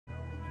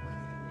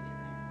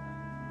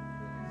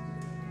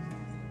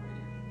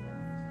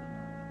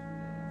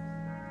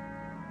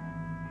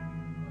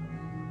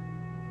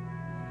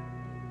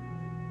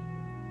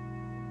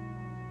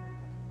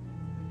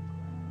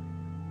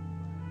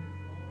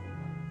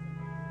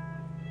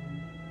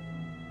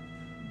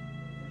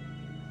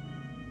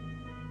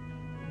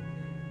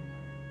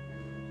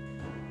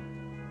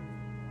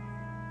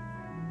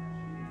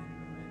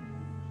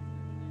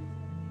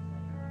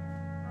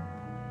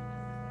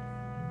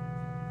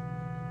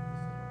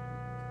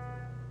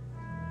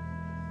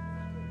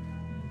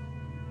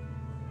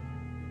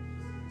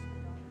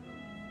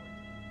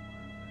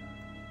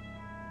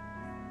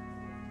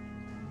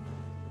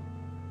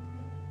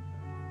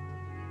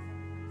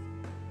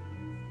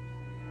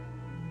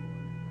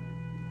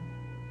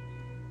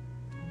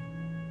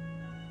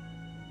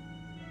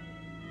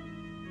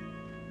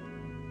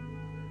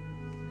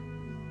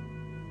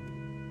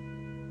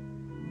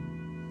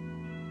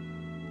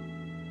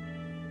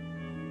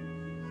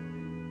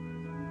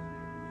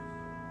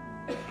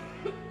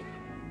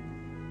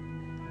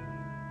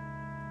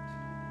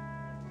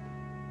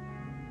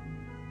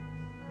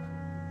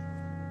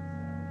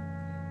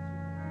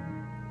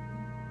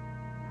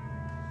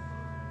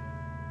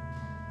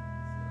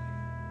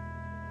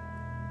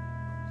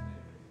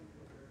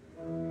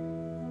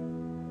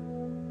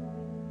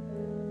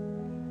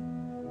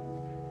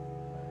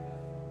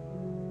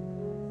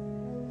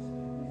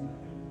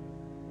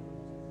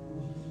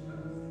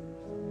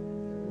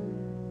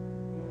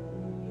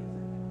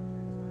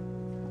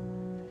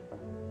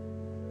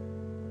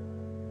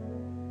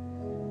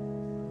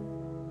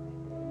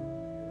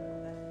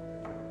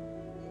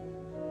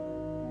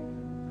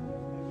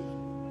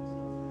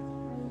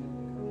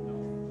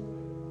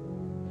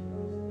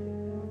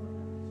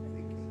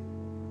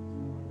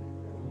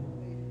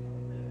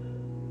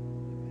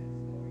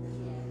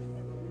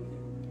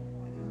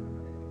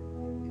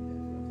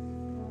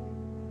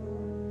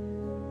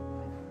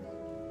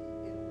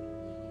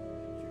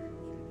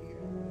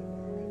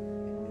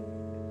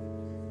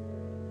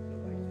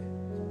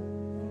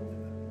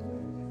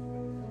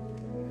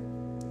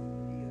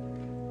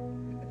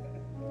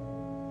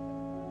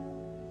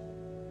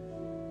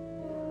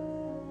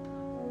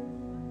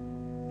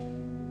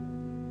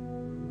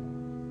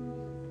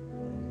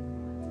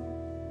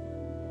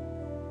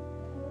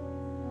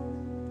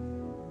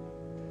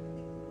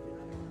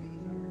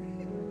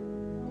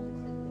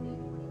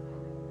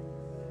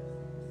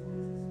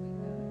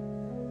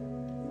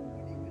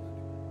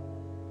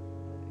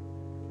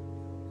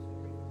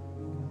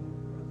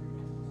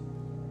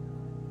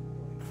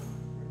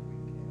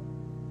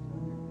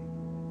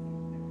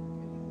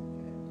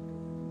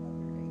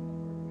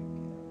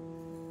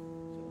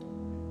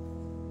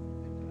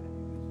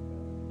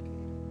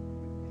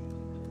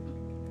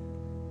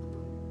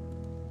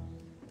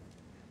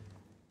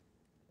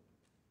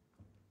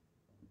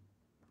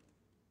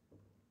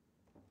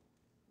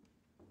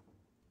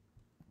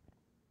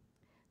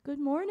Good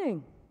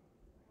morning.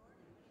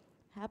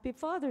 Happy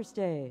Father's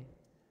Day.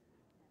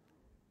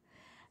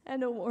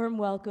 And a warm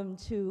welcome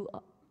to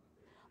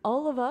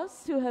all of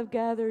us who have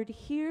gathered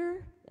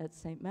here at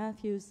St.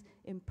 Matthew's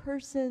in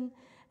person,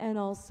 and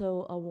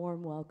also a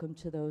warm welcome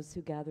to those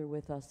who gather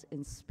with us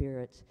in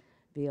spirit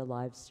via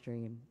live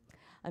stream.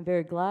 I'm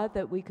very glad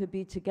that we could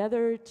be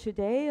together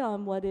today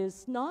on what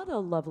is not a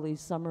lovely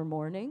summer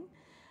morning,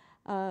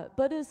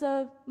 but is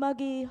a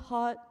muggy,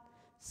 hot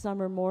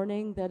summer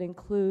morning that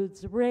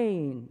includes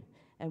rain.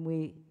 And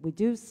we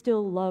do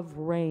still love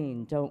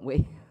rain, don't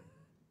we?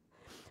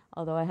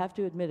 Although I have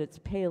to admit it's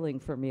paling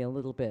for me a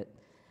little bit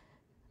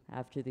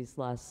after these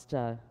last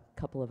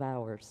couple of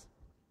hours.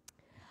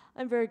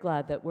 I'm very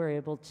glad that we're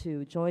able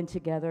to join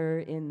together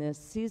in this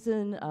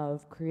season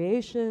of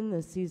creation,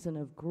 the season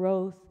of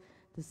growth,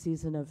 the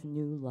season of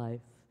new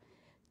life,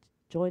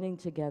 joining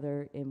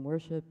together in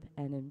worship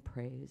and in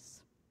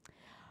praise.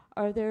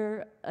 Are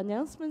there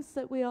announcements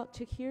that we ought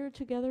to hear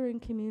together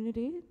in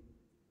community?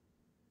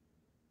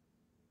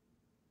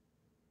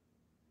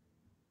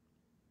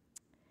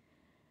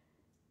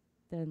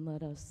 Then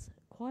let us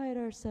quiet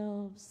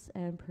ourselves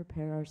and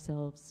prepare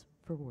ourselves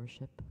for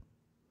worship.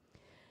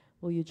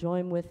 Will you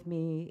join with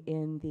me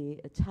in the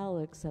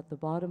italics at the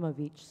bottom of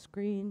each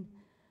screen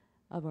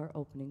of our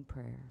opening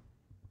prayer?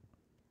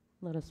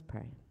 Let us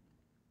pray.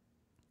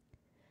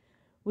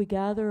 We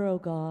gather, O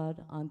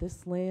God, on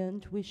this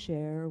land we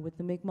share with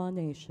the Mi'kmaq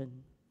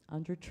Nation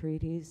under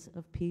treaties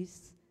of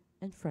peace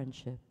and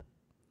friendship.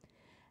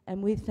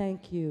 And we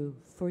thank you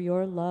for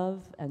your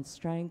love and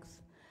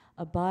strength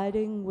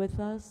abiding with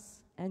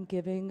us and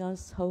giving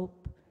us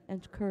hope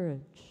and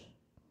courage.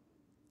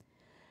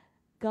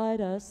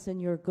 Guide us in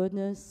your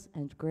goodness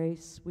and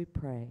grace, we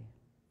pray,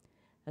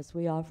 as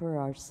we offer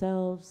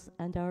ourselves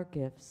and our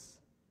gifts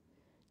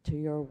to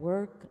your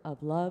work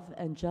of love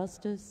and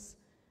justice,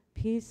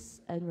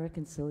 peace and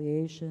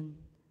reconciliation,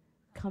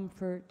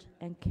 comfort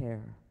and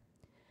care.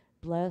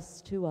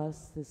 Bless to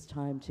us this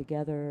time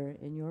together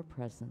in your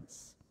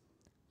presence.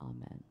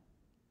 Amen.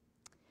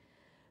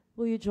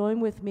 Will you join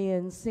with me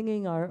in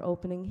singing our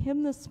opening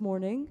hymn this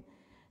morning?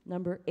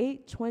 Number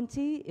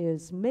 820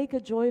 is Make a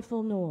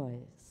Joyful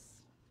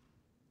Noise.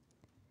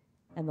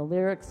 And the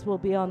lyrics will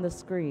be on the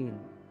screen,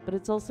 but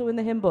it's also in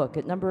the hymn book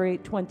at number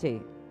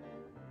 820.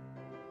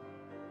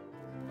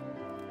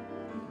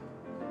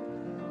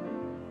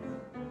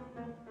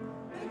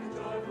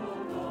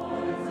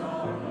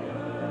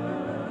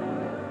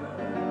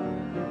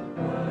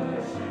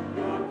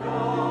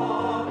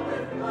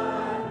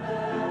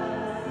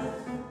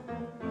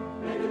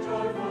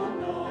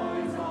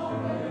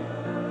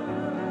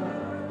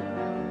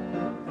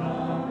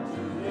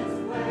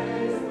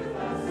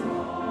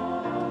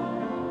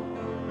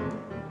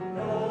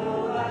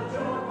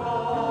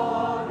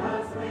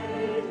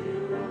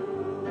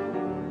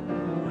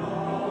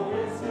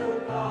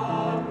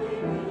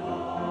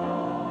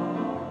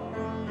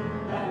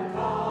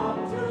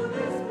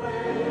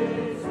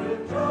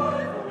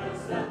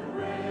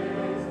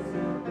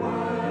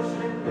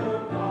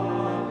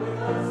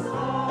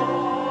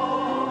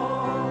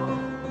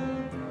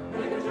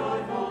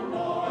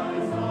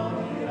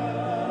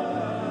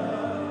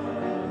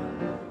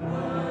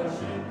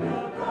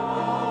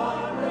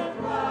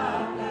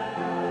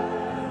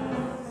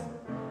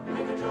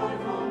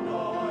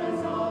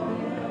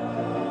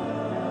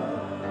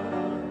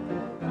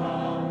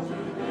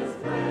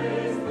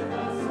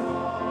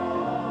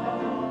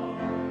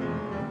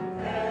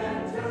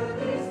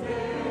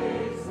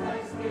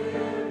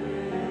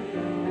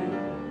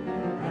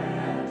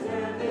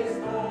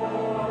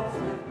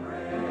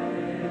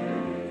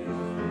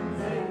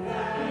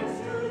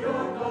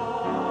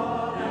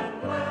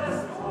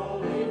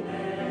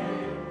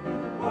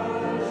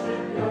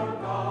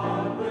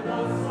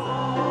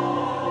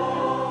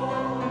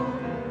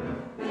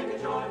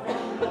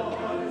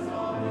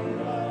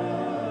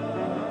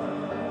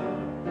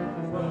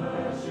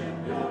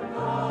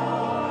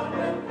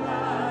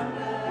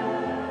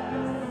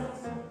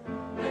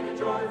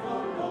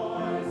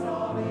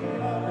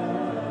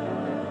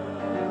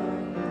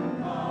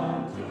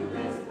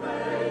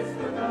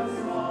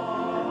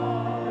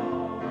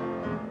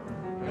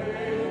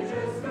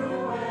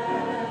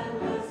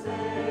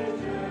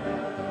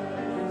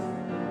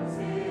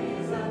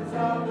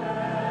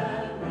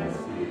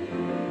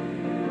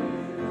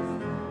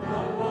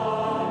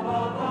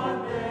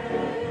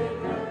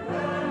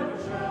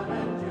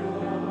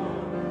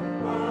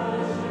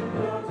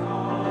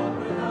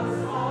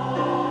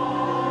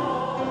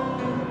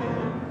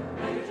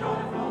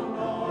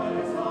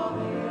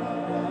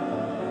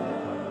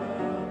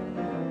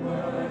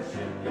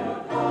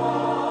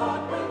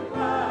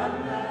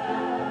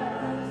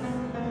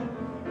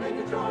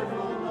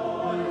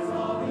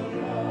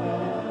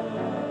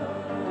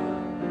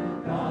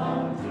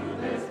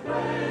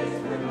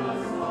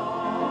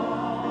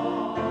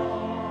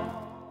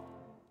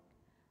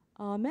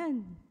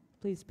 Amen.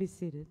 Please be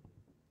seated.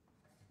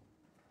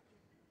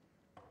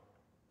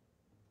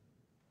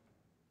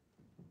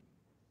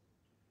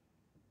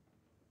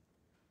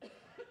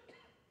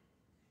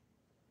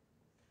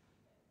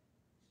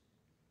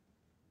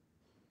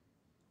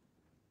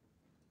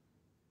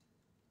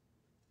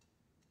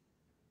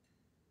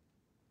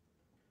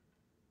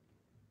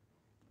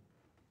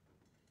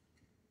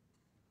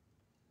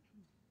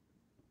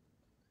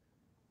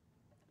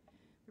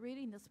 The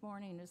reading this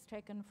morning is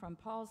taken from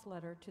Paul's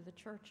letter to the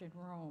church in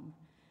Rome,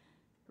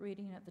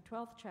 reading at the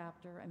 12th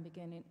chapter and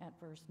beginning at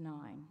verse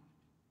 9.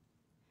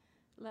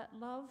 Let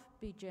love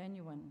be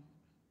genuine.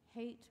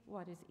 Hate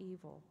what is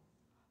evil.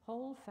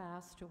 Hold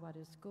fast to what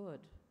is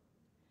good.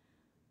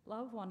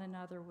 Love one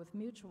another with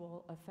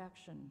mutual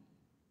affection.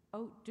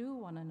 Outdo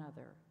one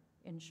another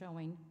in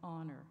showing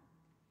honor.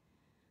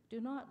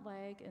 Do not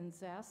lag in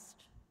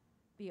zest.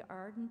 Be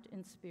ardent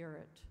in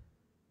spirit.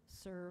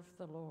 Serve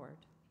the Lord.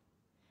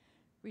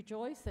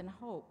 Rejoice in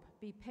hope.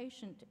 Be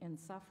patient in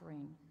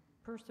suffering.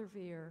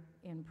 Persevere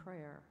in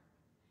prayer.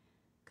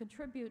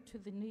 Contribute to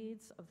the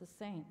needs of the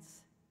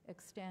saints.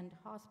 Extend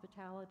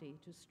hospitality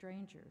to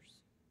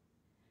strangers.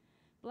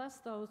 Bless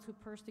those who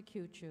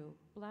persecute you.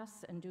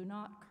 Bless and do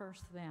not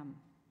curse them.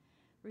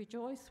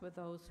 Rejoice with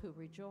those who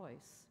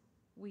rejoice.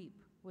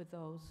 Weep with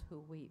those who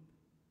weep.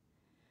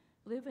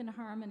 Live in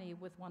harmony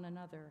with one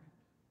another.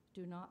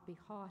 Do not be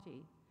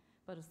haughty,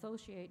 but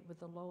associate with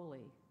the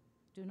lowly.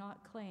 Do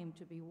not claim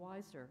to be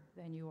wiser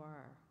than you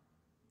are.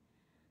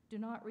 Do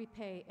not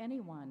repay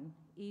anyone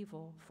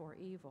evil for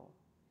evil,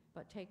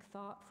 but take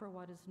thought for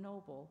what is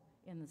noble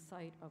in the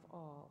sight of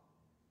all.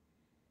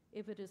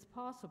 If it is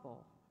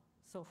possible,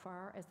 so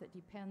far as it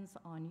depends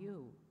on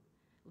you,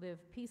 live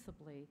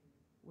peaceably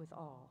with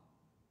all.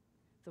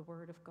 The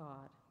word of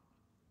God.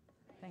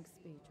 Thanks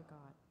be to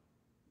God.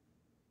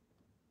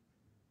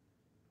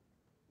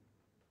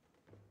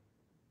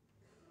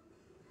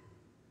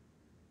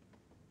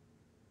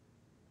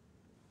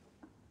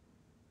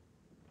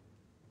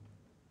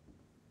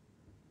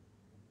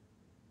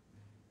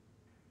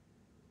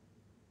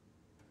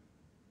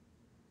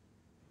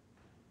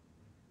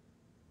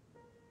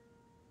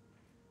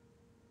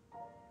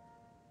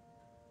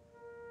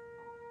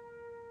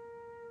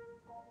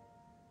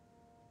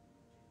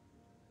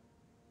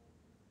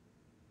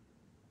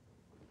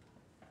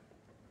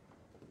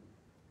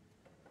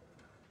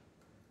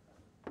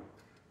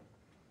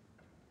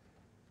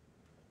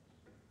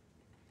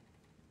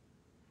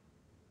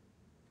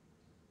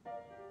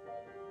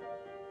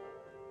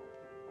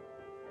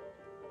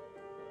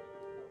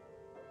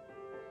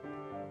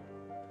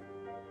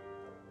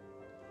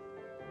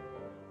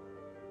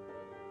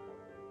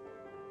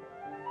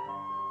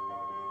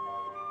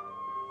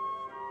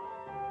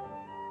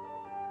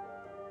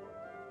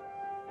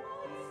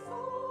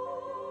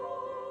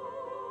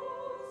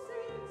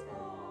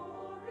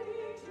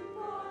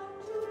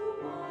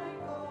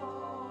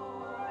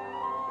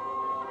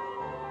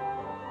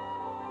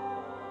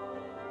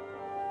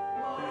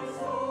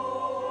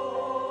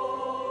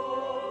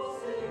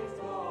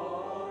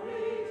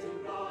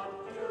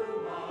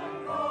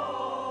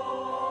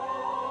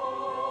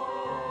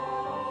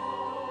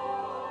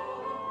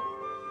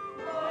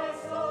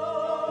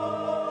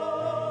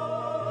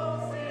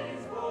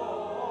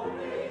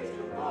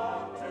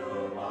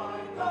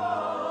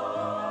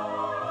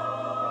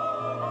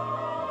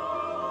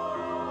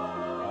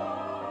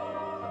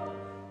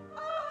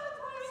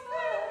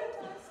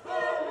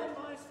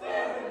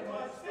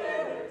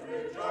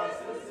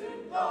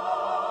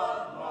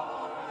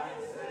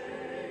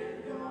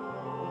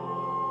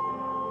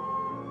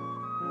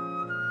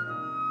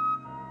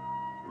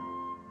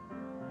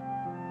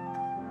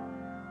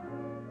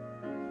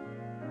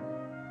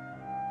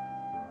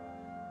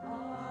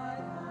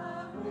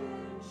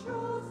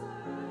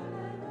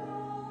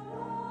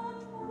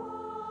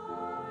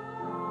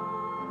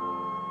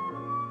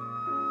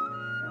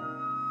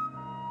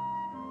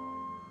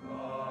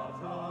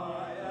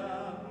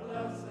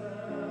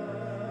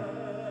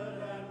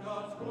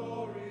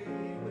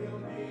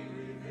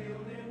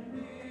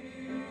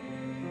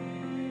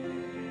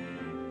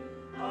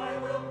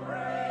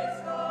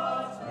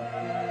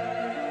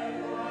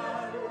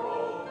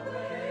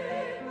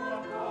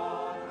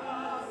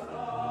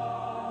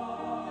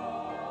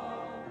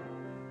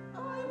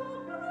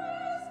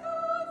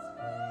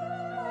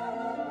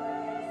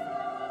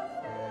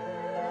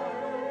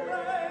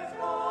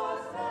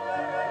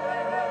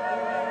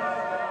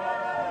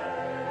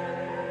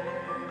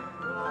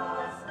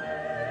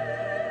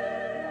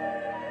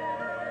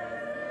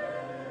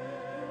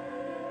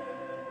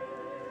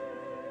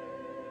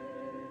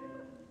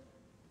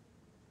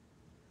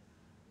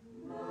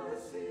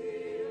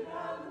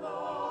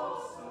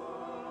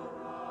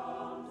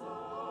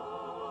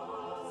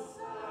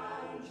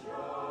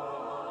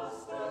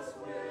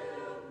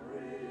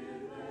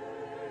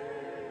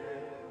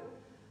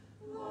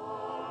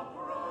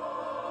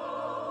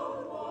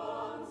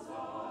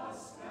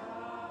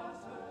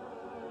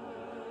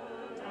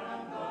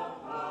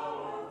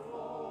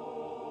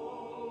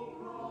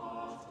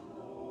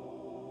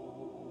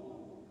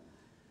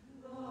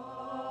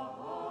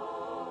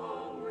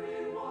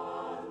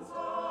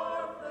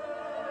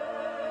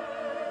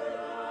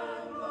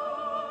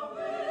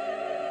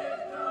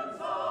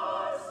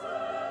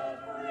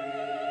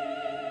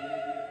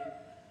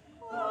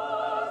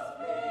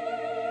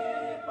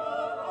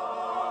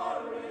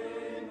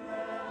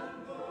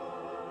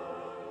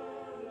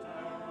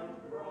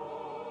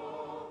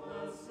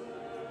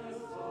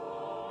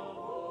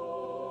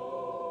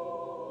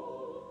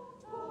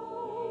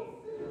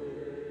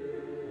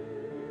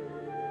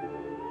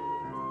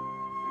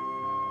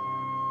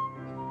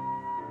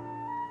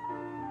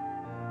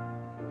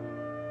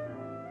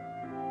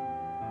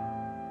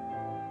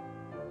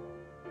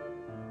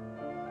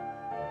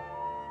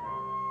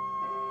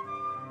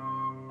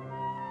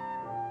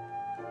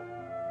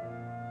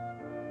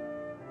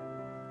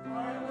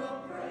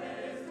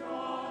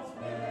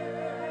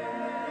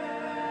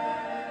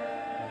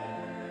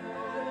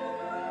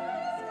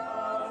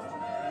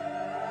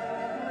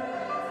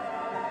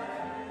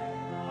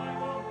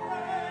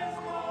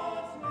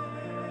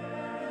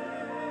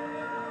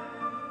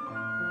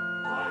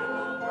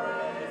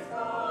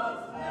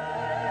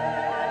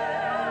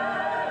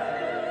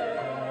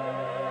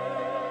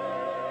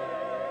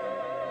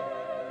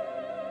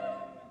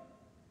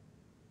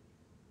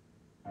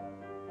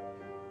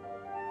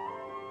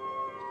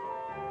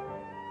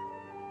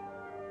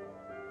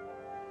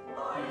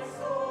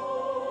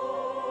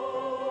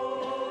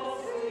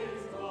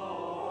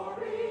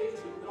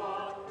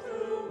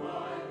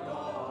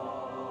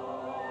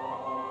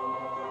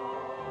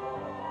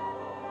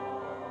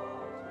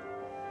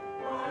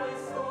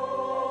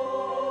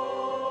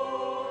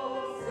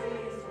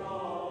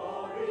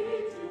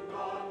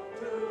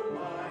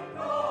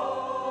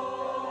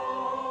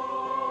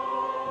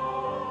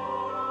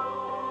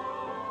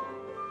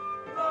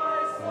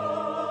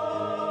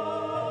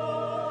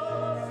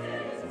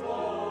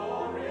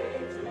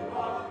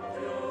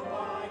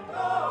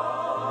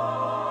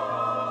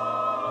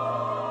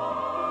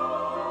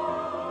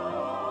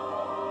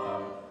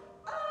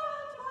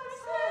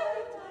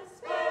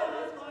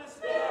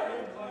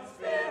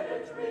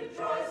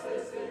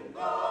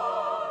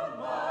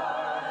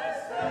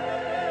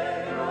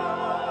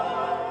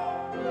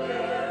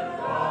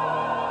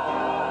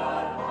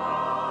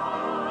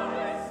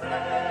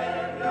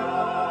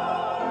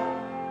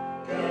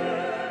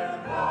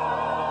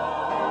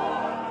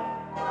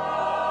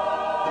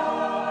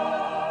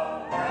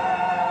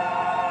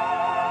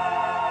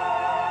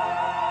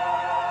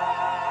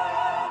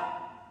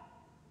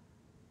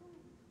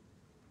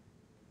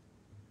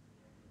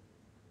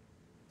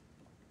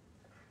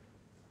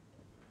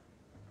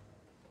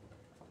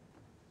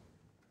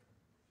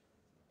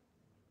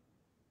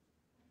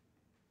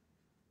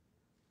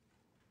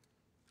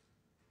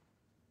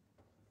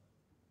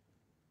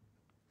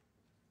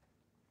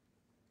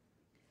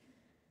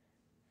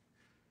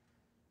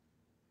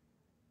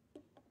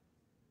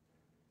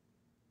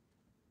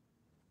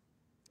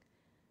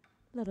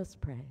 Let us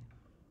pray.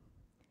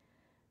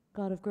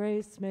 God of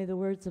grace, may the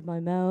words of my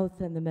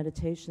mouth and the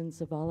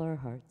meditations of all our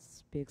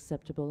hearts be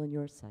acceptable in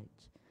your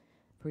sight.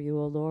 For you,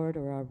 O Lord,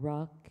 are our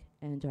rock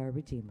and our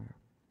Redeemer.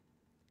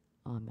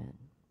 Amen.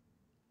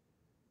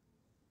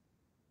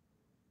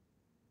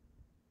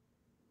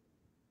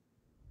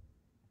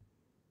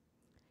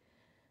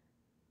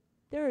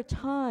 There are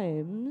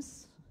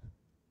times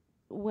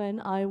when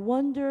I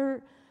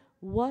wonder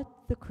what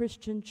the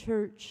Christian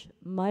church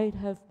might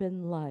have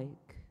been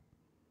like,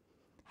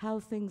 how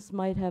things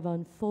might have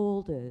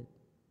unfolded,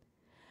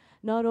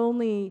 not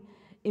only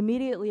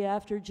immediately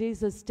after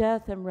Jesus'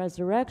 death and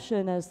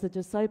resurrection as the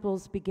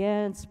disciples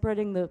began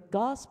spreading the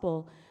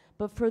gospel,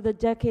 but for the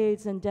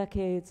decades and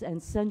decades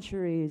and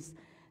centuries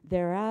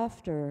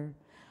thereafter,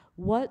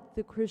 what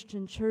the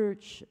Christian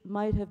church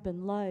might have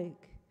been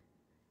like,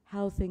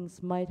 how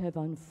things might have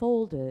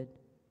unfolded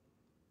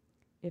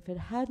if it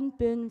hadn't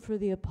been for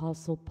the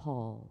Apostle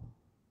Paul.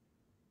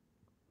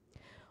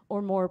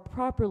 Or more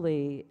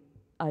properly,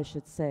 I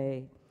should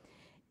say,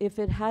 if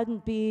it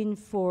hadn't been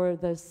for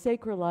the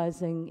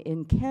sacralizing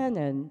in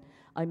canon,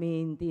 I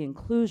mean the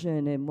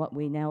inclusion in what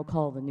we now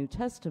call the New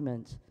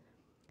Testament,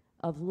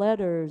 of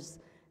letters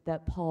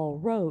that Paul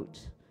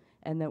wrote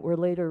and that were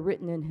later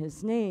written in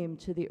his name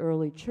to the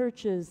early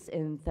churches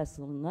in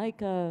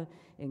Thessalonica,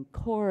 in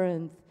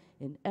Corinth,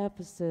 in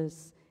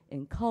Ephesus,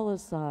 in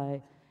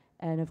Colossae,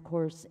 and of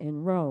course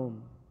in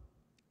Rome,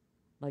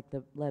 like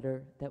the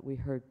letter that we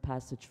heard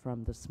passage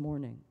from this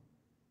morning.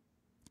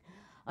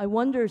 I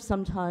wonder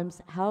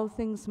sometimes how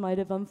things might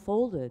have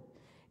unfolded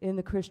in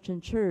the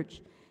Christian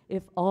church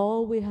if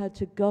all we had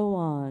to go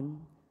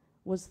on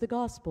was the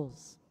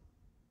Gospels.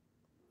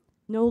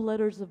 No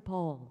letters of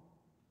Paul.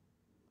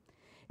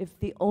 If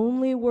the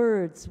only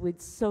words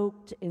we'd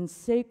soaked in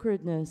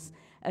sacredness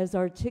as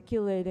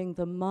articulating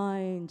the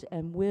mind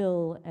and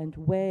will and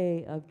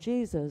way of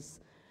Jesus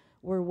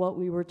were what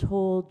we were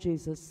told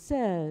Jesus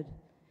said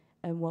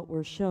and what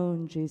we're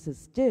shown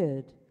Jesus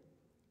did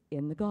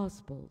in the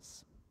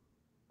Gospels.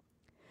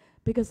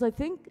 Because I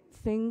think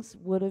things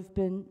would have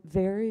been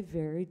very,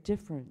 very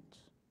different.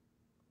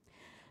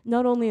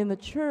 Not only in the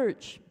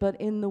church, but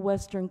in the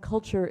Western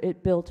culture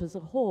it built as a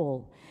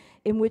whole,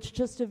 in which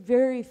just a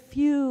very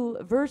few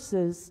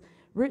verses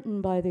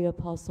written by the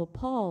Apostle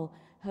Paul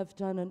have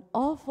done an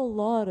awful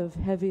lot of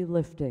heavy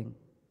lifting.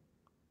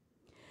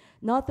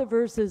 Not the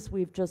verses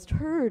we've just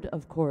heard,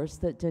 of course,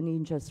 that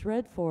Deneen just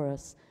read for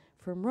us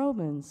from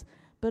Romans,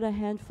 but a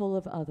handful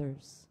of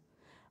others.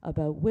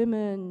 About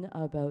women,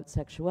 about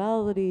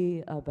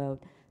sexuality,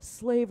 about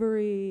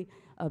slavery,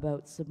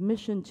 about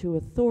submission to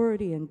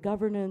authority and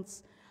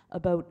governance,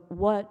 about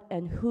what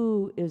and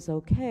who is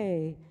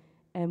okay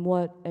and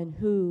what and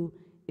who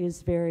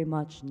is very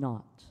much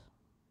not.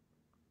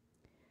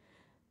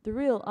 The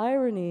real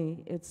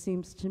irony, it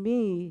seems to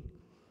me,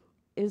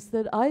 is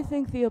that I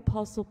think the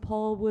Apostle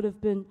Paul would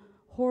have been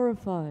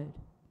horrified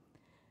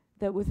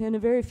that within a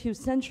very few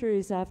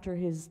centuries after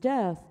his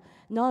death,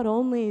 not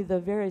only the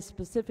very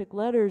specific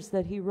letters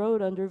that he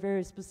wrote under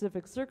very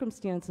specific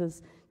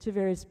circumstances to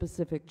very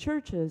specific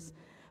churches,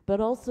 but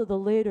also the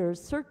later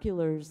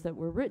circulars that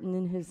were written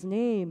in his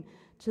name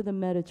to the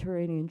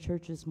Mediterranean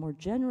churches more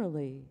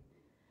generally.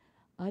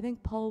 I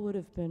think Paul would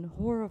have been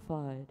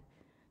horrified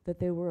that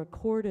they were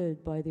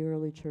accorded by the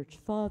early church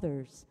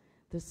fathers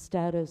the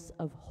status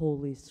of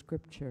Holy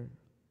Scripture,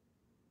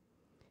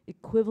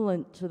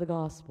 equivalent to the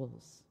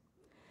Gospels,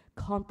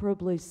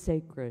 comparably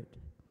sacred,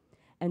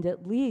 and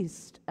at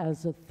least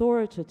as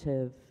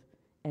authoritative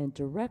and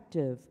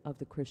directive of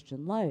the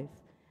Christian life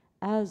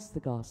as the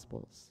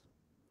Gospels,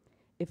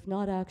 if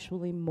not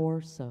actually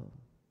more so.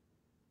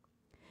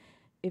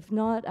 If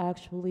not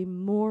actually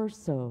more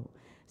so,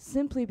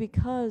 simply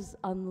because,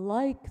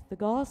 unlike the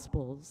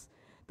Gospels,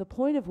 the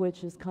point of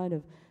which is kind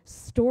of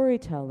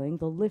storytelling,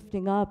 the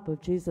lifting up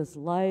of Jesus'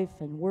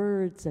 life and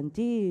words and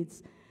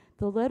deeds,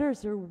 the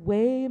letters are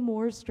way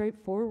more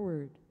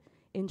straightforward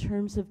in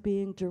terms of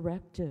being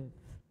directive.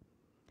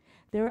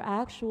 Their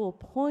actual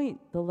point,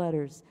 the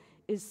letters,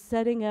 is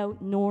setting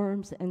out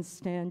norms and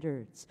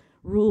standards,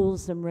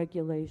 rules and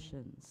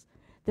regulations.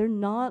 They're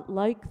not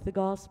like the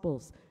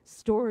Gospels,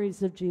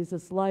 stories of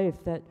Jesus'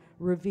 life that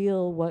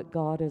reveal what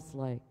God is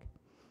like.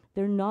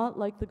 They're not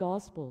like the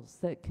Gospels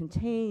that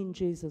contain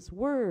Jesus'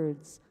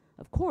 words,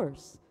 of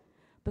course,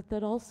 but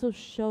that also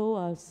show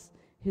us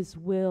his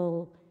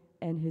will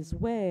and his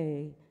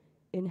way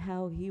in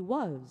how he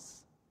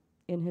was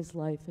in his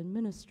life and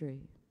ministry.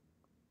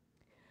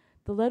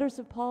 The letters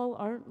of Paul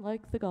aren't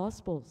like the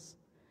Gospels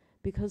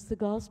because the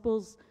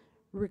Gospels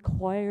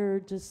require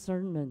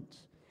discernment.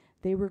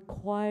 They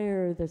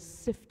require the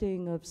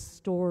sifting of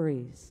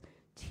stories,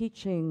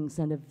 teachings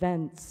and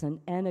events and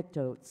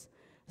anecdotes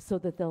so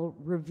that they'll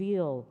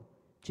reveal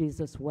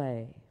Jesus'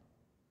 way.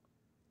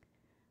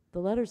 The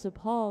letters of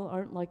Paul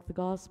aren't like the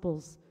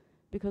Gospels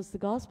because the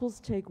Gospels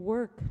take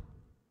work,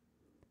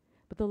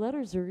 but the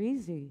letters are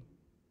easy.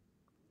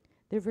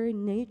 Their very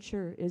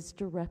nature is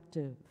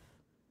directive.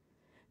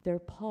 They're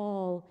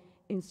Paul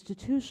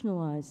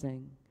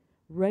institutionalizing,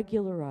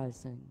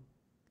 regularizing,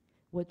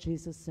 what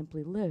Jesus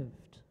simply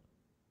lived.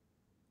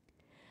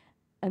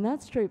 And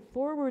that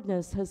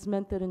straightforwardness has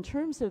meant that in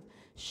terms of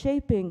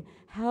shaping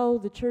how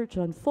the church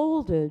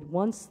unfolded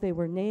once they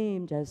were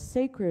named as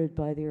sacred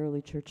by the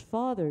early church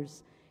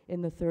fathers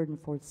in the 3rd and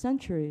 4th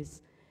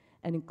centuries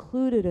and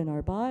included in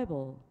our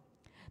Bible,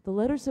 the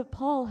letters of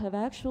Paul have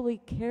actually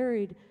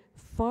carried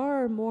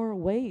far more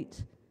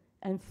weight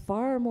and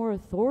far more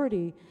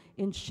authority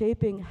in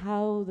shaping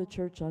how the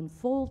church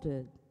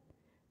unfolded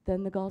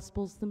than the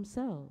Gospels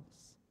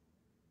themselves.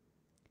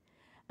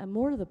 And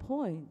more to the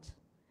point,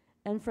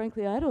 and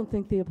frankly, I don't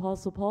think the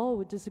Apostle Paul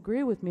would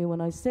disagree with me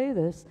when I say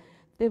this,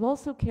 they've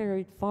also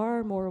carried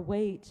far more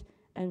weight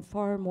and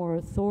far more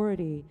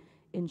authority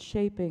in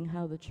shaping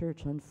how the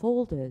church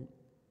unfolded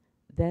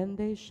than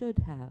they should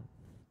have.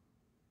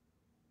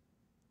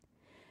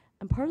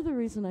 And part of the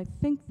reason I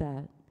think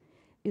that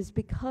is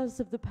because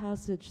of the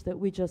passage that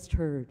we just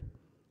heard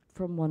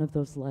from one of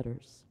those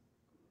letters,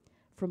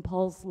 from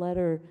Paul's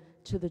letter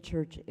to the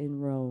church in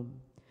Rome,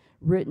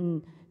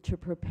 written to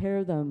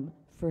prepare them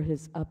for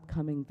his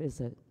upcoming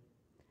visit.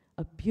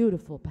 A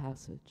beautiful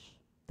passage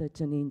that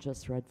Janine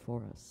just read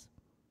for us.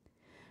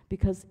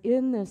 Because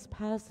in this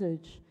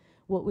passage,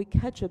 what we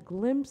catch a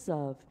glimpse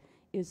of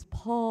is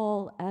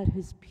Paul at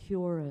his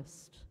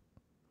purest.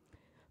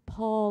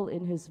 Paul,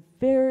 in his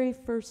very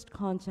first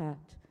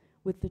contact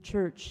with the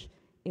church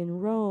in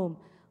Rome,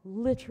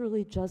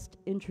 literally just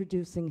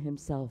introducing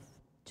himself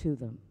to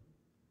them.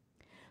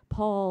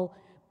 Paul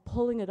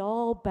pulling it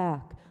all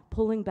back,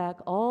 pulling back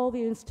all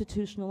the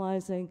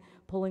institutionalizing,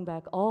 pulling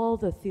back all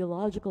the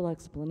theological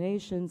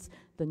explanations,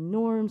 the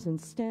norms and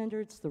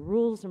standards, the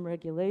rules and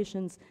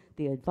regulations,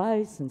 the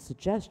advice and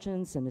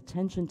suggestions and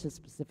attention to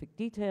specific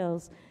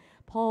details.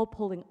 Paul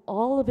pulling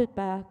all of it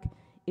back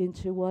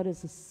into what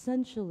is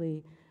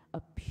essentially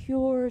a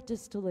pure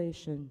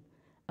distillation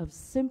of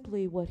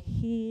simply what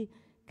he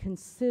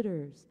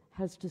considers,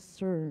 has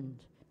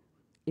discerned,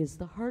 is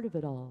the heart of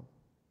it all: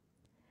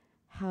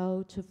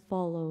 how to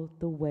follow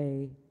the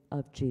way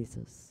of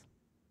Jesus.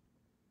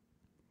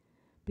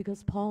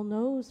 Because Paul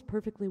knows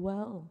perfectly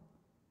well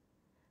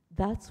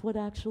that's what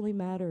actually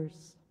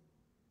matters.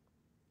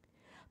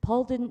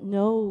 Paul didn't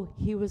know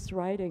he was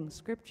writing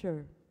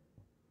scripture.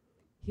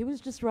 He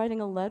was just writing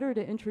a letter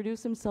to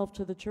introduce himself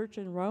to the church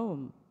in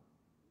Rome.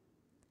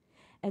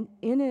 And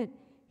in it,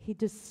 he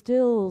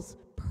distills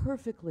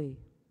perfectly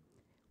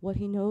what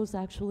he knows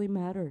actually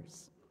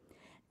matters.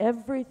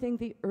 Everything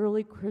the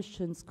early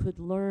Christians could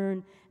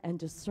learn and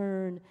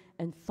discern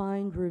and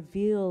find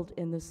revealed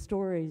in the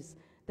stories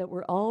that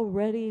were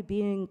already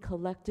being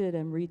collected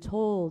and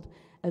retold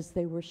as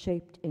they were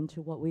shaped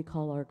into what we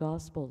call our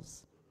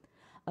Gospels,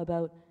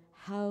 about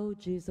how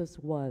Jesus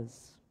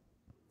was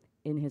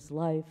in his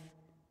life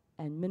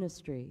and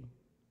ministry,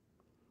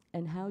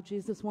 and how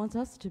Jesus wants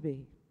us to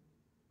be.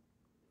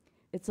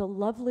 It's a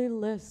lovely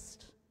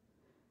list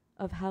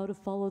of how to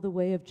follow the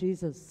way of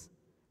Jesus.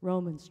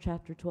 Romans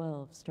chapter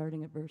 12,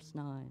 starting at verse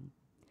 9.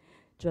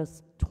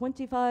 Just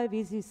 25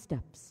 easy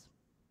steps,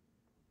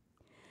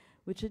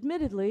 which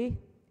admittedly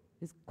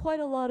is quite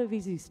a lot of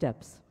easy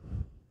steps.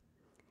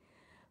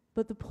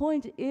 But the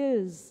point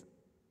is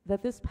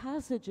that this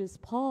passage is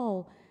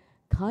Paul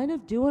kind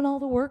of doing all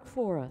the work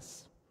for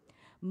us,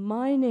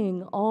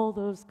 mining all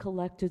those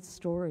collected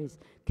stories,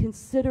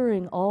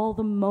 considering all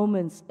the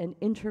moments and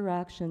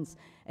interactions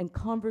and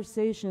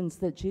conversations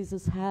that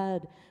Jesus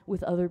had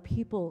with other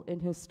people in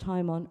his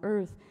time on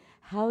earth.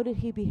 How did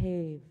he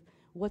behave?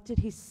 What did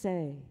he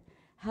say?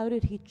 How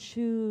did he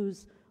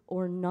choose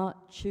or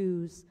not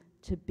choose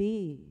to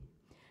be?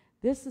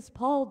 This is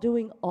Paul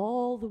doing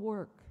all the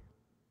work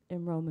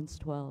in Romans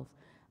 12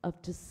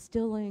 of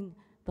distilling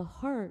the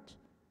heart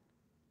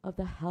of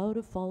the how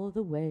to follow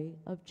the way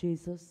of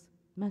Jesus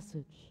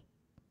message.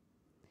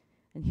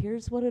 And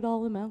here's what it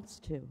all amounts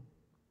to.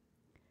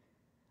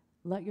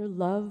 Let your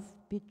love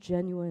be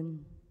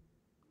genuine.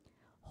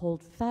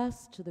 Hold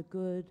fast to the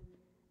good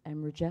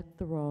and reject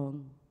the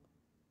wrong.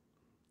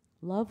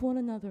 Love one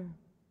another.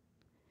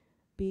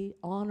 Be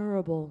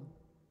honorable.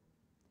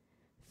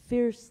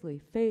 Fiercely,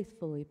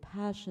 faithfully,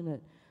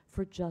 passionate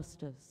for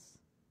justice.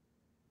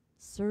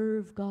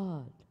 Serve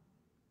God.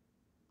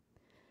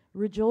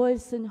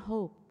 Rejoice in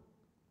hope.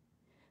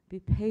 Be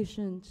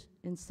patient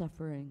in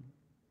suffering.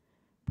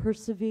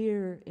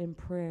 Persevere in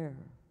prayer.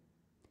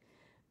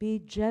 Be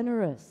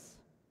generous.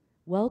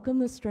 Welcome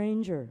the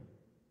stranger.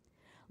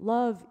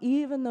 Love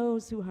even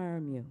those who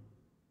harm you.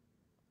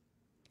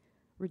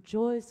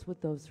 Rejoice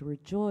with those who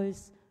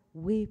rejoice.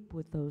 Weep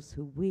with those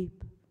who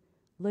weep.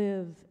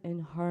 Live in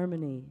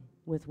harmony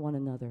with one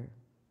another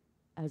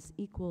as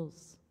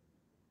equals,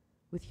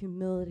 with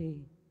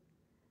humility,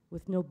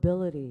 with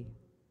nobility,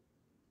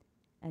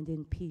 and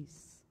in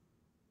peace.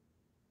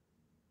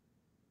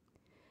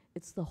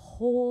 It's the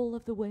whole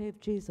of the way of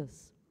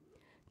Jesus,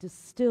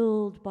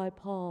 distilled by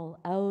Paul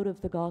out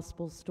of the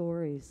gospel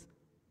stories.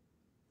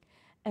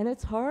 And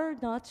it's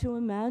hard not to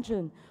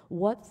imagine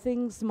what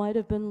things might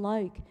have been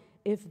like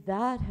if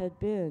that had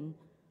been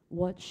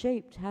what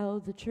shaped how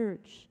the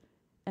church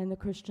and the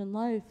Christian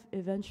life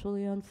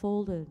eventually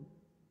unfolded.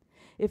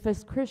 if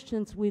as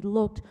Christians we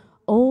looked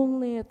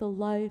only at the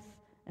life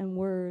and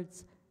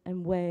words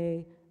and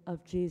way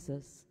of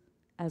Jesus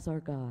as our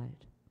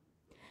guide,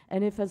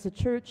 and if as a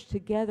church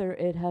together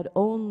it had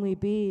only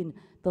been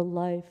the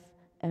life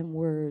and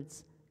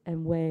words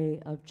and way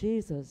of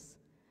Jesus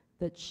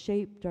that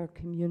shaped our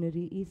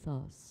community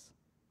ethos.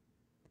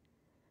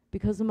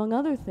 Because among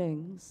other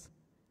things,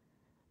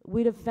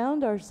 we'd have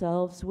found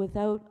ourselves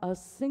without a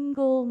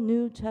single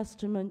New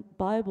Testament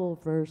Bible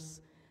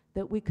verse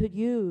that we could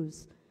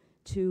use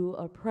to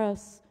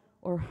oppress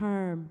or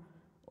harm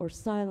or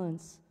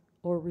silence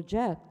or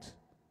reject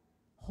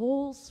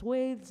whole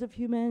swathes of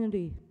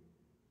humanity,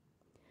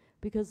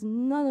 because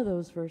none of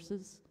those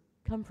verses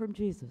come from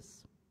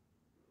Jesus.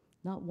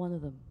 Not one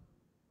of them.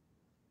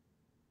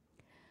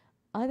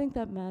 I think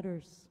that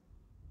matters.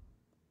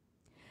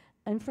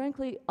 And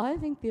frankly, I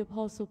think the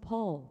Apostle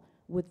Paul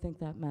would think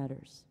that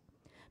matters,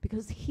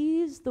 because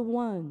he's the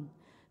one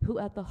who,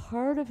 at the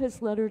heart of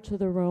his letter to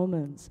the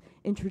Romans,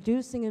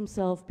 introducing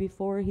himself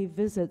before he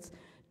visits,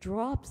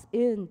 drops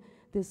in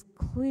this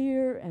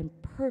clear and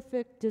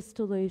perfect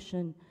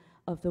distillation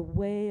of the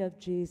way of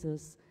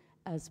Jesus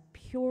as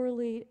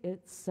purely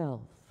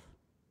itself,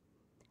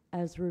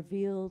 as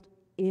revealed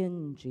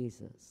in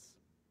Jesus.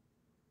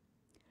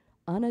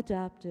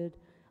 Unadapted,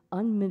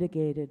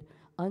 unmitigated,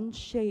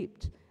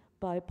 unshaped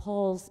by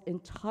Paul's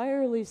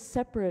entirely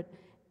separate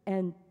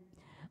and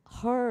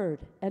hard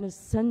and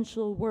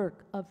essential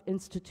work of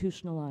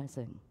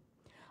institutionalizing,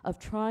 of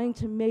trying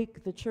to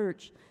make the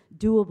church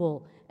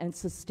doable and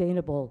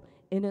sustainable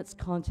in its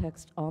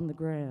context on the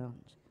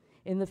ground,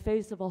 in the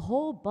face of a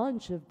whole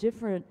bunch of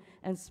different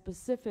and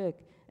specific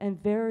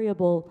and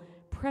variable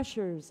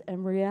pressures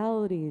and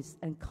realities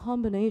and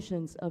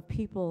combinations of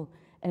people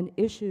and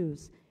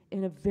issues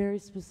in a very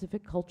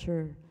specific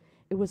culture.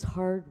 It was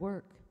hard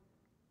work.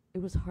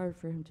 It was hard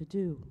for him to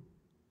do.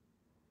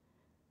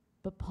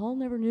 But Paul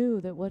never knew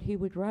that what he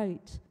would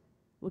write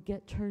would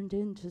get turned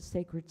into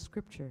sacred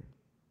scripture,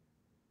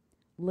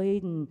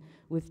 laden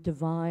with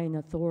divine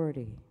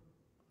authority,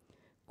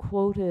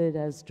 quoted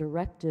as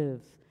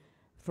directive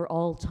for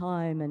all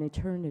time and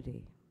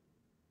eternity.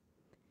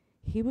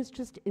 He was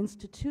just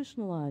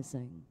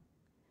institutionalizing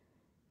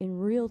in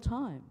real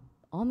time,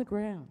 on the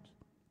ground,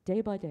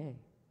 day by day,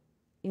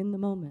 in the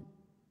moment.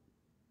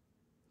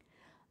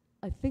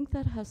 I think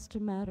that has to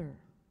matter.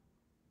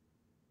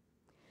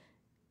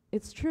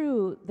 It's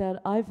true that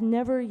I've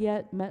never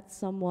yet met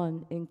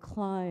someone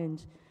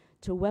inclined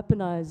to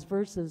weaponize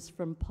verses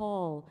from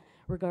Paul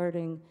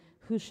regarding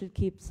who should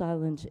keep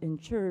silent in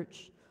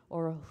church,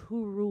 or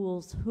who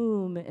rules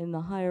whom in the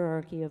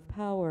hierarchy of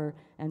power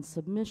and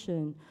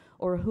submission,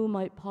 or who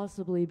might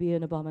possibly be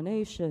an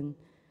abomination.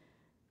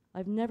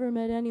 I've never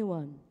met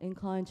anyone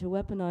inclined to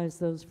weaponize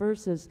those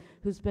verses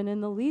who's been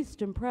in the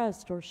least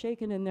impressed or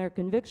shaken in their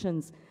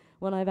convictions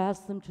when I've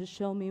asked them to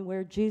show me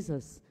where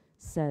Jesus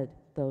said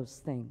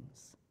those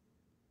things.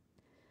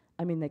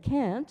 I mean, they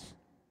can't,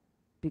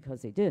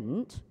 because he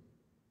didn't.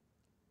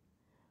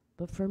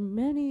 But for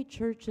many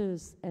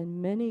churches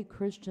and many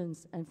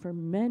Christians and for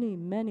many,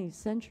 many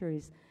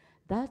centuries,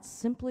 that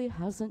simply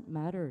hasn't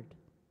mattered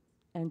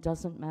and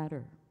doesn't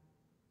matter.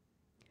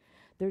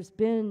 There's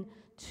been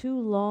too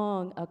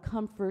long a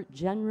comfort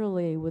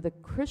generally with a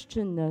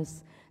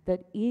Christianness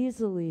that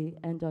easily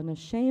and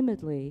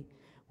unashamedly,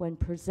 when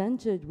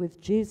presented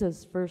with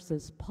Jesus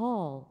versus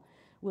Paul,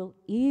 will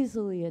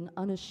easily and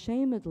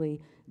unashamedly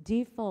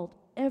default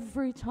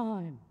every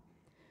time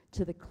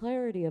to the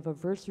clarity of a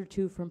verse or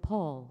two from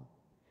Paul,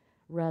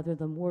 rather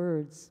than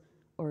words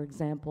or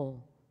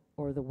example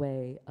or the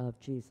way of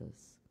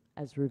Jesus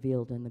as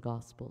revealed in the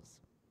Gospels.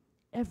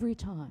 Every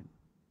time.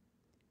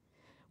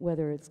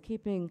 Whether it's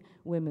keeping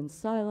women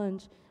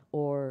silent,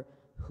 or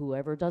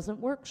whoever doesn't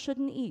work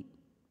shouldn't eat,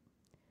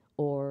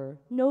 or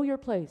know your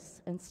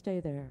place and stay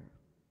there,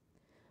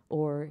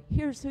 or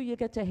here's who you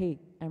get to hate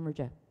and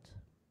reject.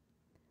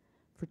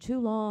 For too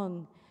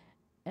long,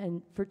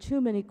 and for too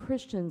many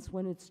Christians,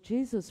 when it's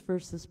Jesus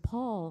versus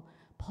Paul,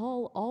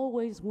 Paul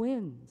always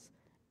wins,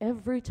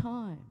 every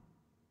time.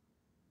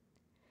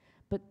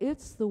 But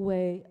it's the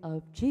way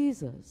of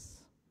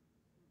Jesus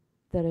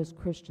that as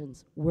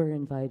Christians we're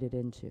invited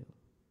into.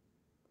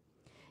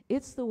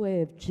 It's the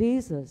way of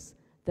Jesus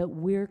that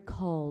we're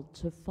called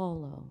to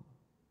follow.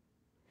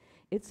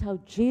 It's how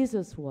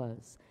Jesus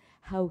was,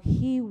 how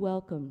he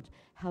welcomed,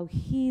 how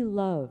he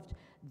loved.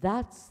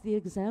 That's the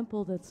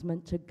example that's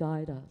meant to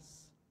guide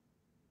us.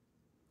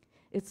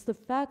 It's the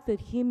fact that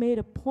he made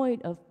a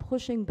point of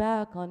pushing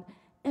back on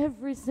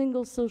every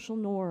single social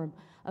norm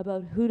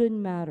about who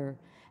didn't matter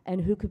and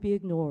who could be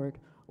ignored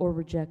or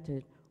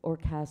rejected or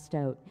cast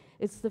out.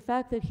 It's the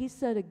fact that he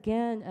said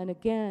again and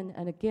again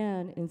and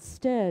again,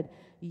 instead,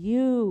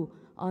 you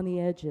on the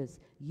edges,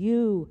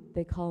 you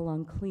they call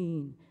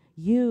unclean,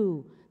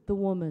 you, the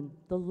woman,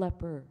 the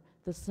leper,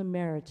 the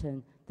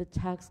Samaritan, the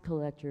tax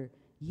collector,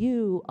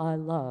 you I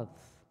love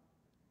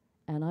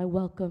and I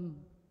welcome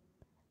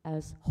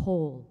as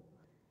whole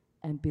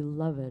and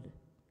beloved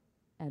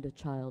and a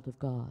child of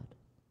God.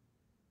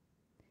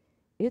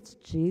 It's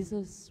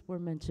Jesus we're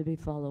meant to be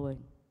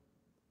following,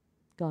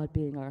 God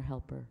being our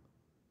helper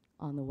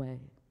on the way,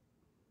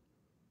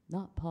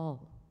 not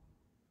Paul.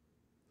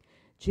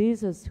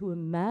 Jesus, who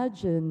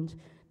imagined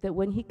that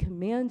when he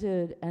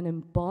commanded and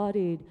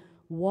embodied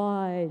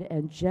wide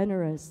and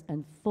generous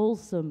and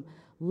fulsome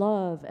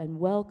love and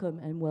welcome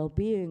and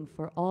well-being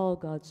for all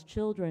God's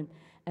children,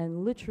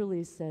 and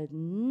literally said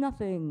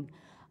nothing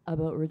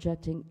about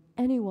rejecting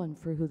anyone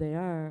for who they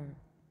are.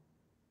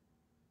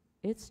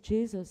 It's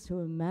Jesus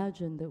who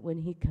imagined that when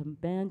he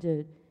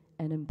commanded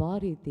and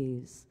embodied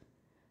these,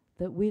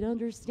 that we'd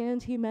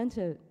understand he meant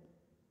it,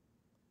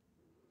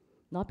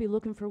 not be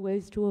looking for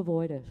ways to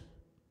avoid it.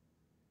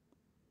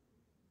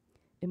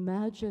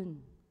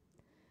 Imagine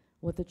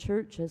what the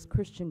church as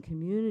Christian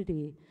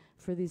community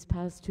for these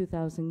past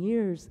 2,000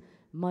 years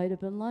might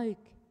have been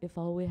like if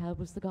all we had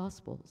was the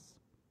Gospels.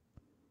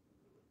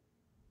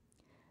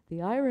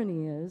 The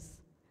irony is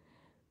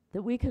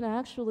that we can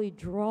actually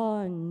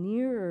draw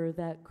nearer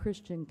that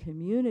Christian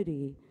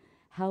community,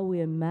 how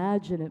we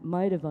imagine it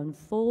might have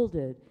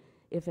unfolded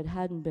if it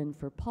hadn't been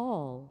for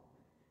Paul,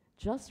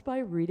 just by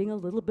reading a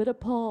little bit of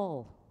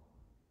Paul,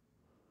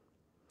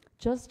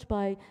 just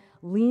by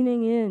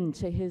leaning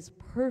into his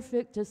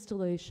perfect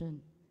distillation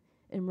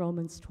in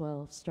Romans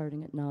 12,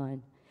 starting at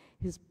 9,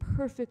 his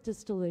perfect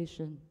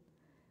distillation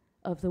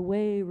of the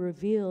way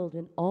revealed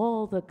in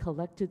all the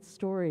collected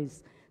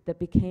stories that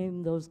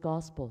became those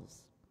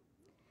Gospels,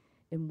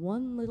 in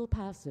one little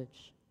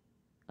passage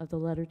of the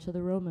letter to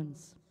the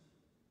Romans.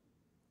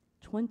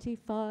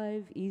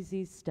 25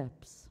 easy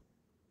steps,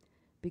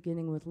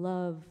 beginning with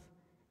love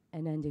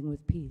and ending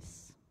with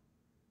peace.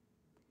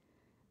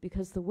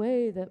 Because the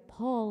way that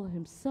Paul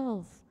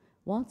himself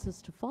wants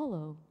us to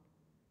follow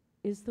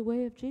is the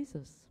way of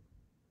Jesus.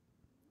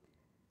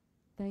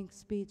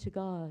 Thanks be to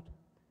God,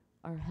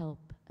 our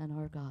help and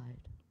our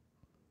guide.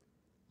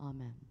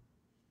 Amen.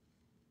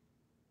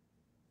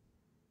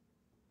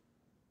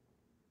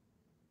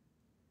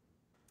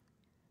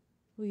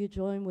 Will you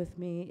join with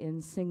me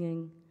in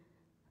singing,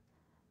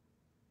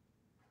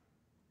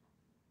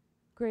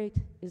 "Great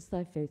is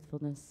Thy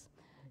Faithfulness"?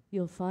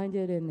 You'll find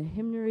it in the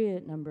hymnary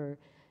at number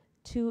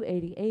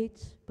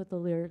 288, but the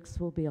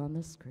lyrics will be on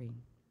the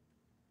screen.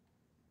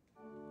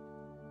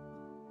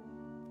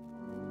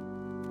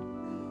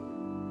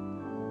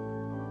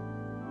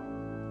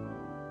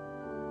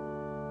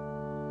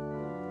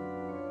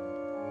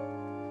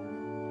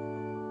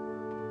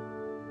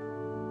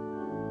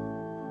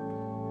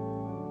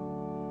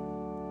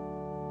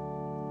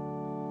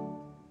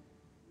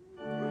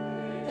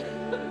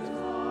 There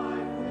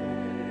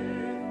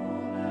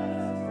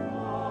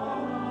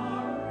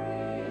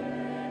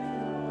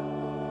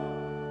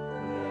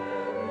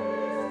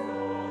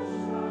is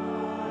no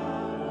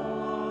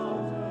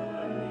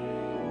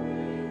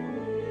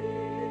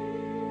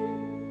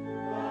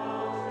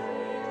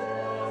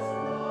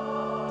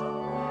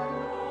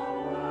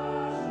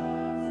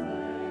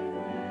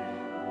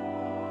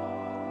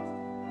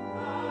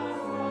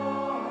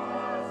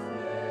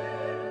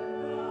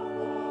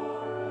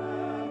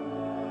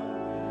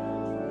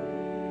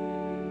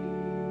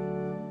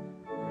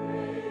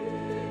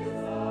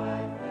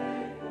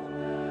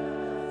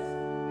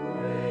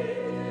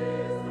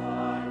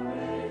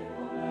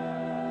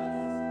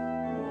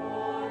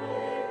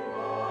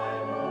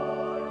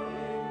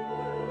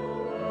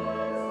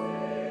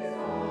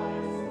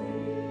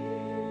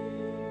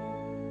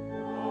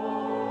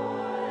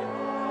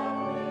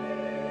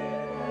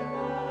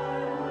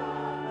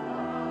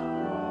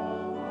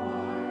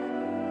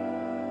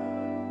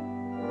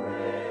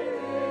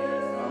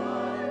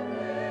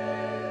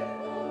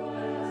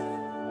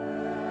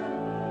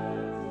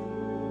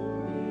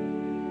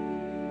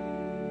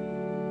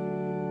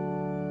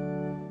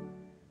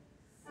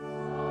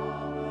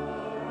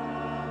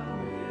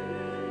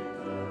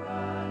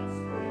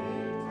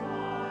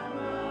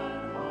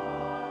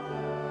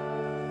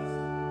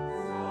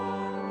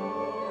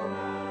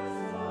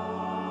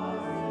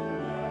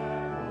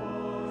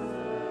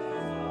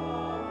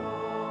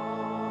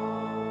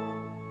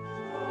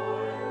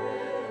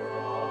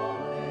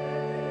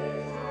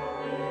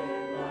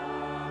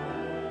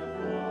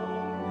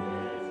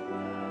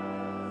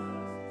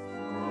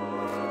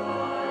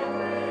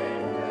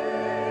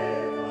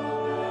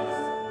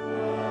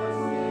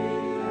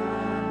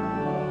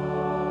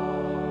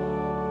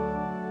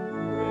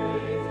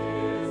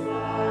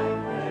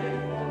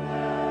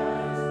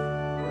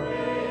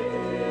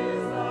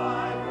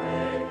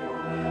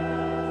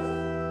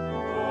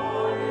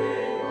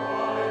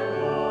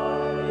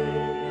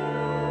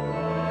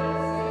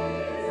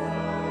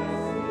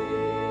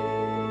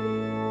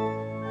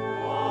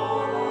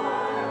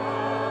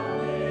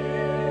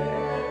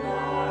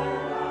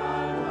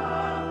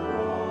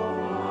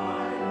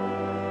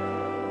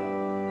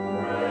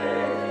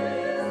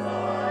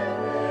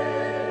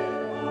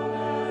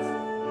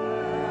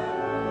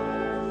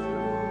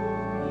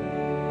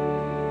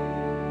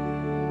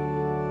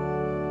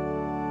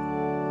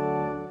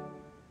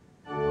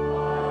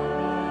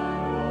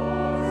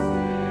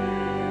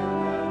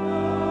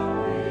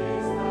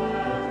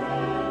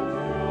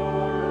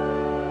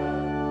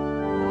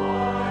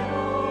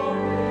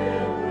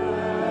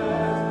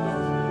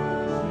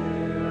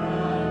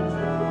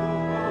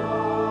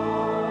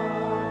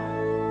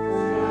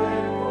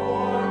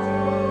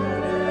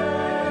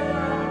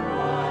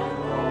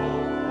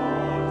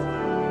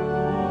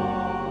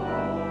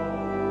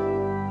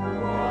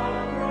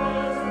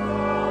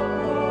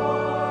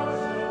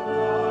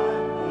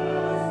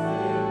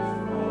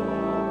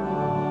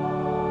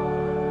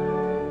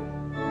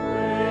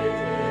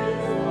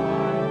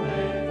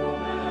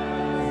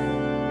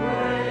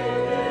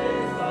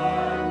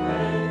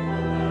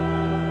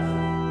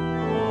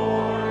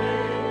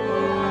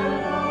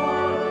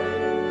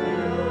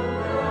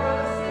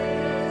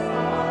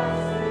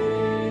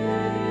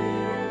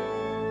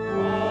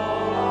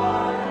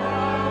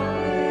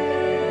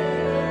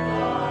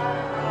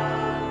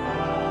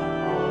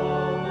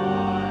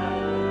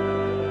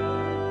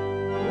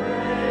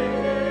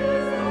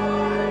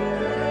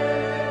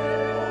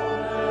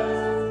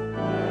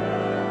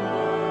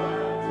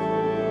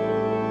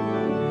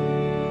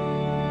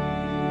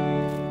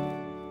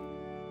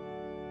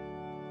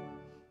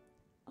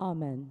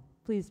Amen.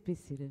 Please be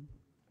seated.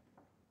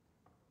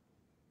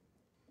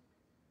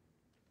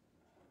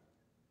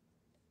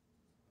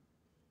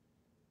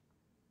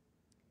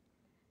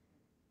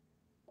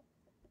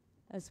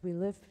 As we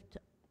lift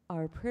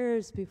our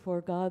prayers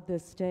before God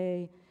this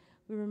day,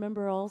 we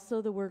remember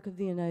also the work of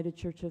the United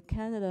Church of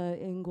Canada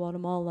in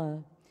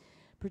Guatemala,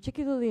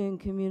 particularly in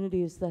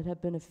communities that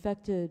have been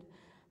affected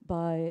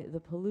by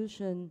the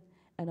pollution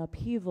and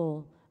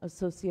upheaval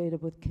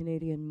associated with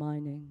Canadian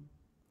mining.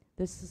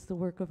 This is the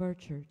work of our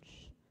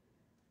church.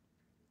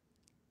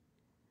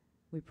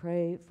 We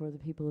pray for the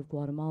people of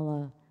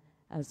Guatemala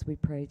as we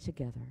pray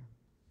together.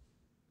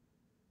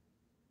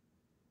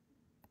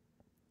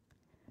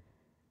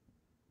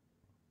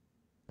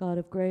 God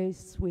of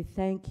grace, we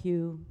thank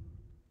you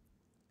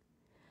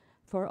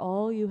for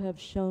all you have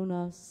shown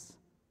us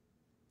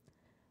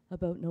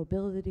about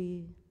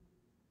nobility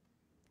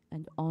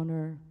and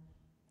honor,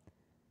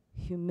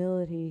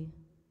 humility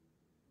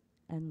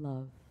and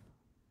love.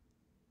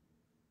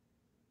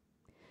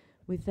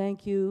 We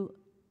thank you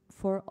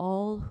for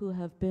all who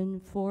have been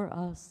for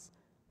us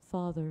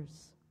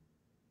fathers,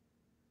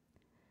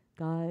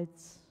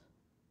 guides,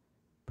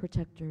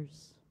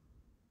 protectors.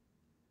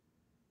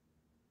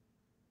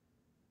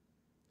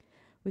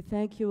 We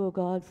thank you, O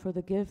God, for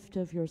the gift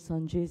of your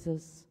Son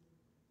Jesus,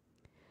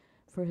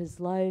 for his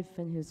life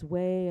and his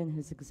way and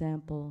his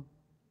example.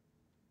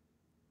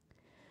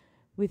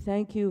 We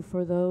thank you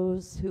for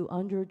those who,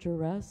 under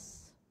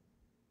duress,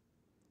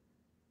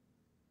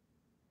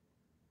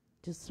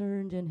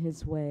 discerned in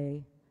his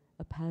way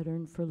a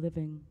pattern for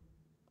living.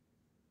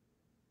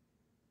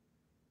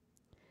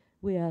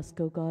 We ask,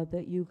 O God,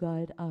 that you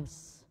guide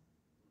us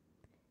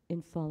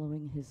in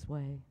following his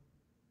way.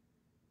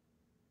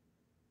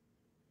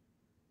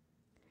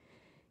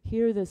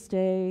 Here this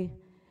day,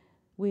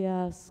 we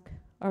ask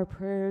our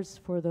prayers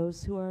for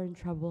those who are in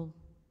trouble,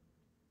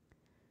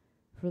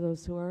 for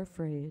those who are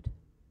afraid.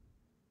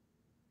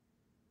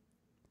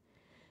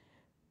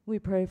 We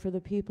pray for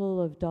the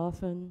people of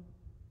Dauphin,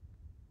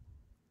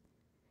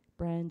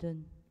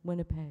 Brandon,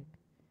 Winnipeg,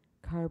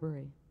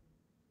 Carberry,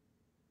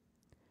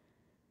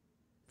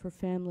 for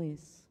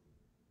families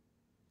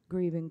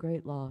grieving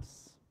great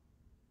loss,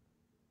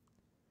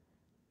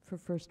 for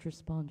first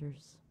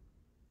responders.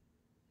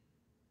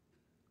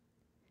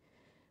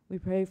 We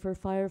pray for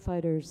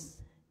firefighters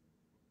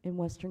in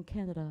Western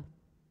Canada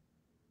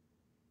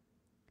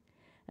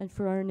and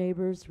for our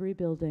neighbors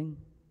rebuilding,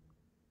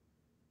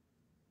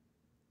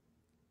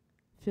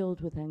 filled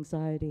with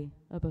anxiety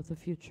about the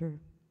future.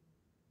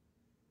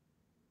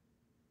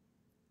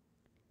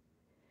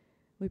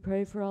 We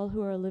pray for all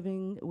who are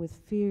living with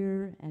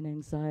fear and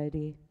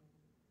anxiety,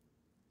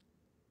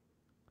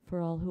 for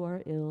all who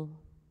are ill,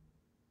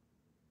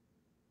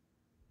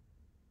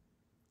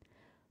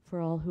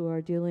 for all who are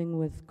dealing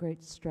with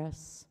great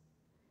stress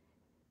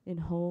in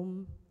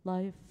home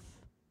life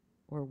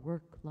or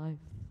work life.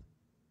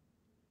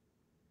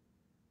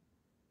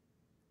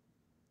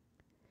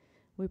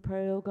 We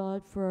pray, O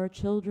God, for our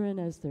children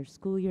as their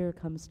school year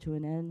comes to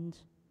an end,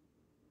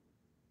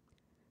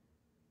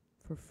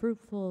 for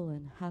fruitful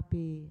and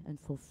happy and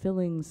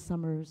fulfilling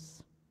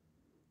summers.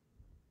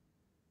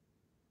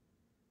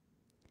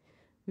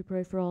 We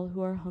pray for all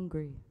who are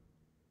hungry,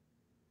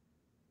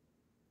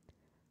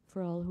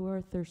 for all who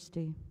are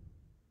thirsty.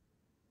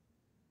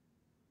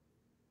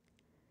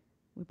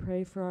 We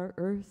pray for our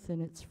earth and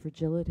its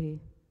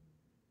fragility.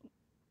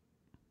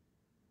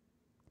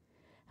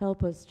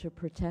 Help us to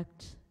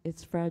protect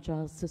its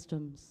fragile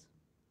systems,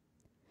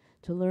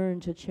 to learn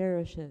to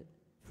cherish it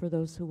for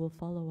those who will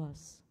follow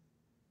us.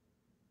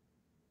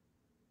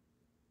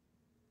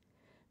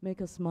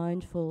 Make us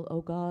mindful,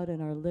 O God, in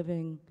our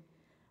living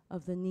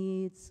of the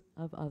needs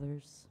of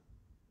others.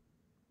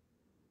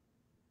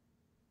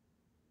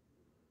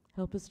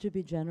 Help us to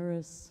be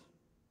generous.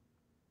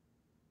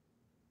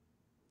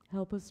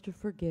 Help us to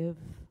forgive.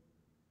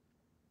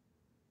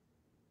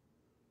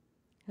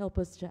 Help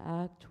us to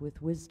act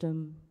with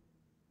wisdom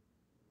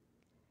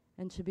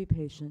and to be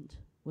patient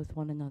with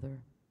one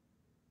another.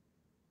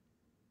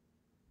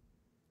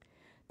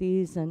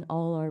 These and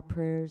all our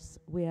prayers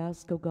we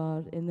ask, O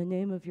God, in the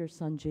name of your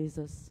Son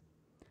Jesus,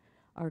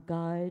 our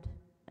guide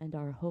and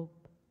our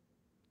hope,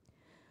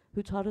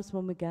 who taught us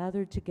when we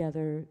gathered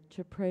together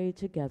to pray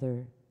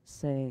together,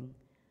 saying,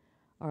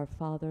 Our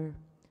Father,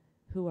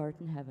 who art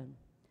in heaven,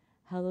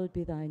 hallowed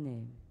be thy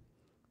name.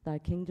 Thy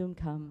kingdom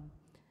come,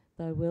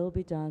 thy will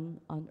be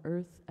done on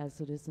earth as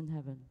it is in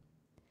heaven.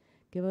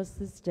 Give us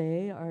this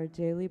day our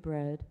daily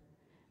bread,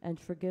 and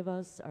forgive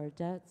us our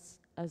debts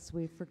as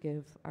we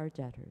forgive our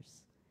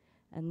debtors.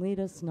 And lead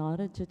us not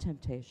into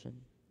temptation,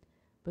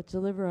 but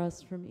deliver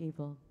us from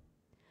evil.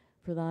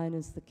 For thine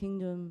is the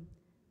kingdom,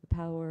 the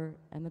power,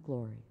 and the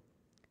glory,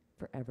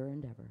 forever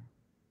and ever.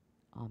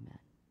 Amen.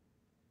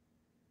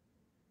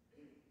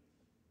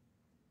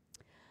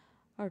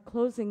 Our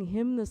closing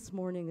hymn this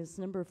morning is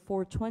number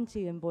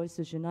 420 in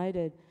Voices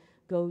United,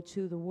 Go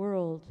to the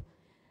World.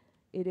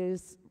 It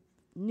is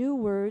new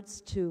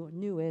words to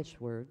newish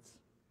words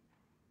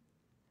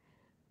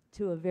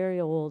to a very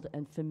old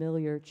and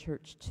familiar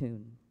church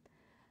tune.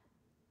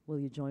 Will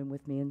you join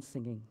with me in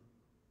singing?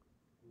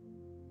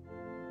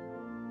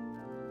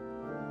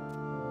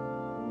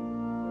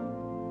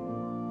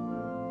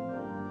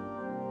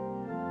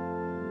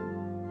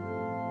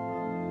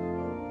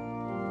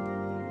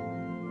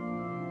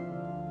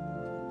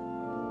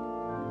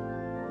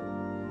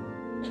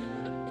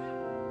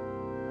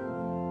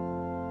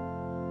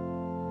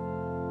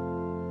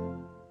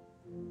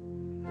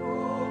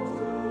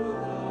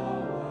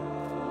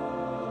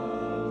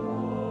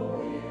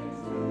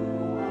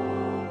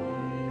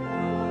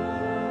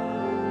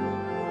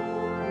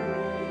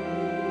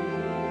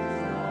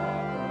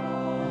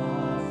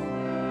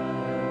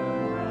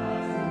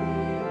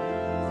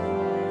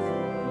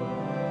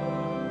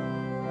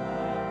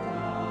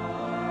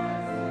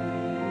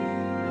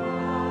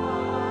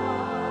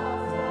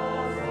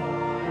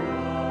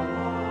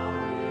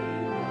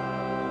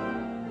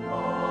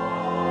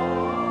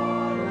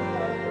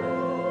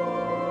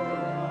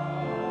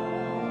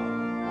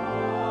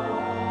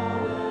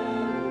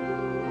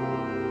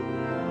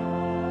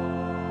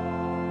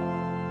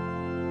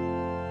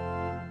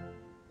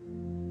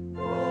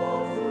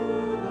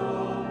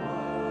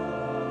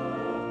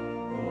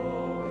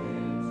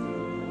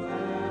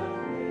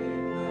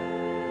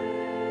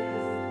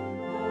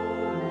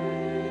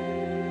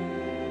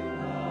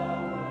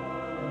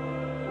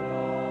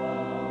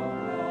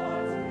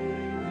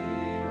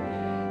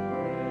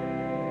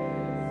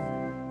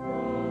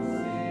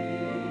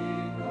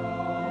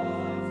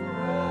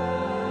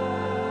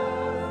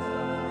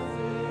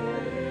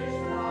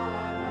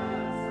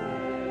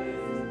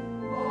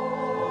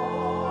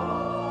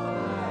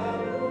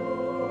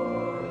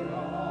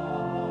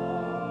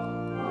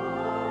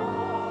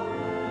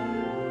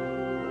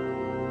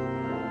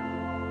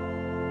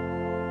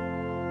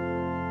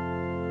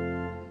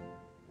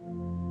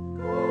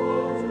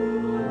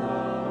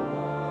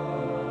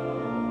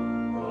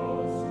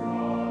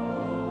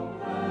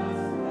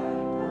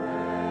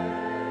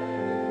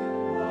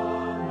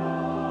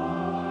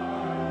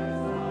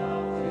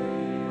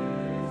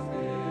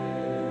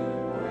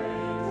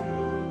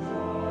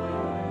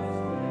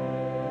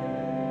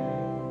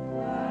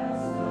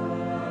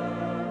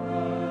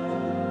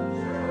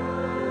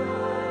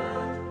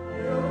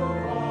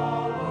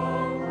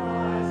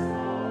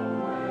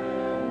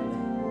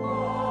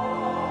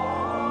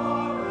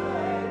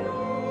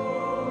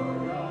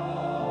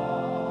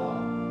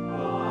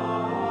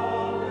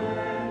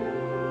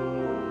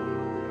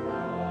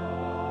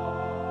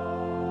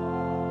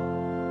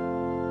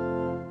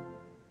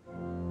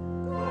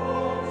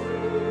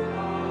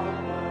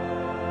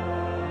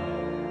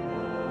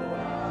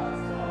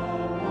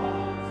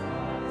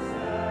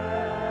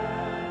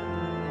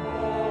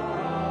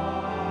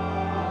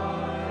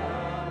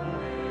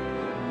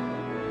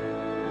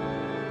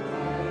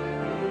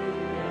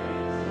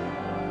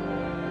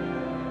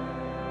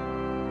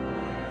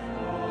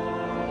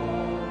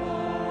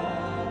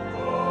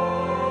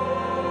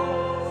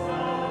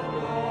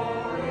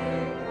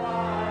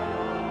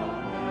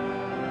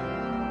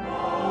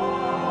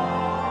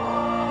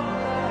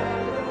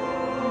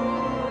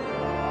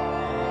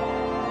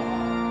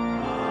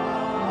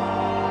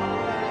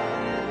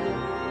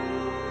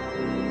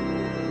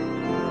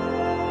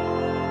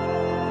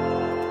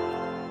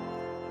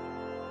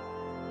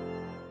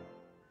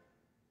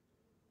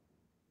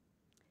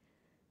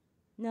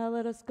 Now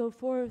let us go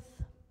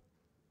forth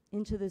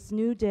into this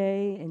new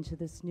day, into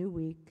this new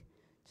week,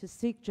 to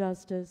seek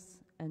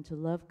justice and to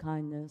love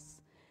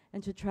kindness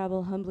and to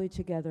travel humbly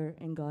together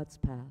in God's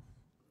path.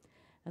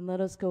 And let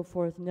us go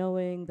forth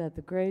knowing that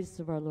the grace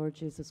of our Lord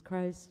Jesus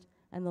Christ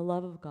and the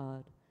love of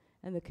God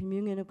and the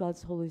communion of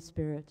God's Holy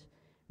Spirit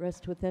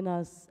rest within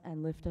us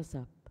and lift us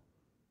up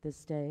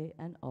this day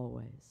and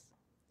always.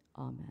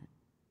 Amen.